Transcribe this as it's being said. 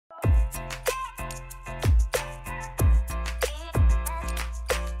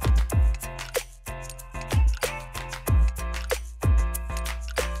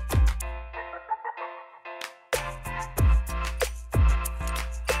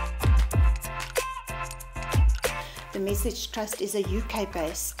Message Trust is a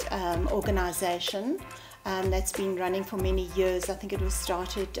UK-based organisation that's been running for many years. I think it was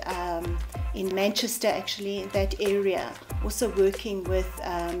started in Manchester, actually, that area, also working with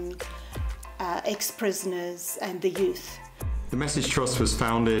ex-prisoners and the youth. The Message Trust was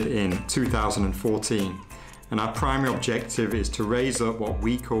founded in 2014, and our primary objective is to raise up what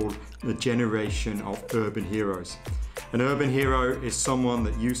we call the generation of urban heroes. An urban hero is someone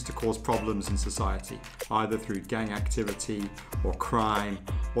that used to cause problems in society, either through gang activity or crime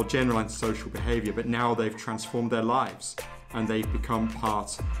or general antisocial behaviour, but now they've transformed their lives and they've become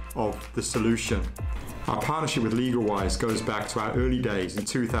part of the solution. Our partnership with LegalWise goes back to our early days in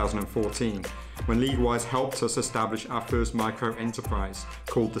 2014, when LegalWise helped us establish our first micro-enterprise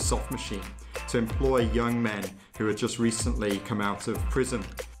called The Soft Machine to employ young men who had just recently come out of prison.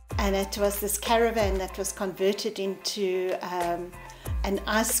 And it was this caravan that was converted into an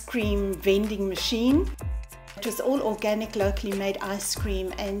ice cream vending machine. It was all organic, locally made ice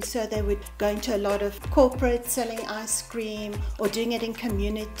cream, and so they would go into a lot of corporates selling ice cream or doing it in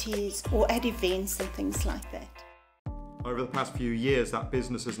communities or at events and things like that. Over the past few years, that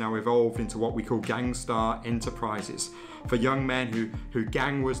business has now evolved into what we call Gangstar Enterprises, for young men who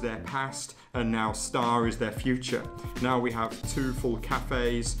gang was their past and now star is their future. Now we have 2 full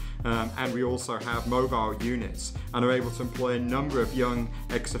cafes and we also have mobile units and are able to employ a number of young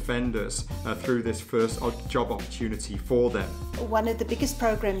ex-offenders through this first job opportunity for them. One of the biggest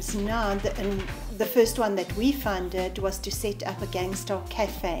programs now, and the first one that we funded, was to set up a Gangstar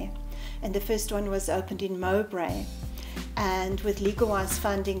cafe, and the first one was opened in Mowbray. And with LegalWise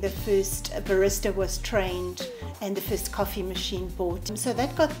funding, the first barista was trained and the first coffee machine bought. So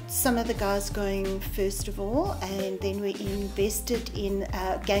that got some of the guys going first of all, and then we invested in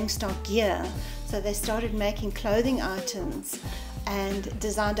Gangstar gear. So they started making clothing items and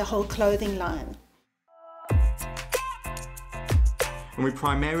designed a whole clothing line. And we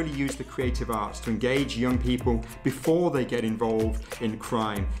primarily use the creative arts to engage young people before they get involved in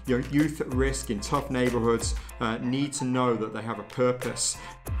crime. Youth at risk in tough neighbourhoods need to know that they have a purpose.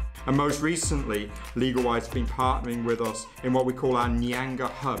 And most recently, LegalWise has been partnering with us in what we call our Nyanga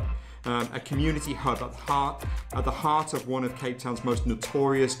Hub, a community hub at the heart of one of Cape Town's most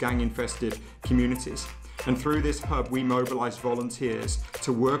notorious gang-infested communities. And through this hub, we mobilise volunteers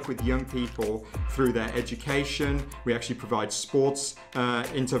to work with young people through their education. We actually provide sports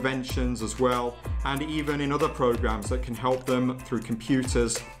interventions as well, and even in other programs that can help them through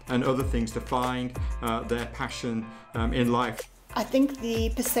computers and other things to find their passion in life. I think the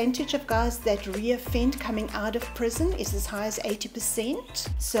percentage of guys that re-offend coming out of prison is as high as 80%.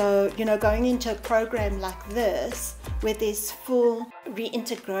 So, going into a program like this, where there's full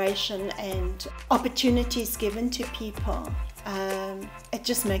reintegration and opportunities given to people, it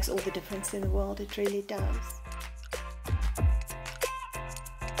just makes all the difference in the world. It really does.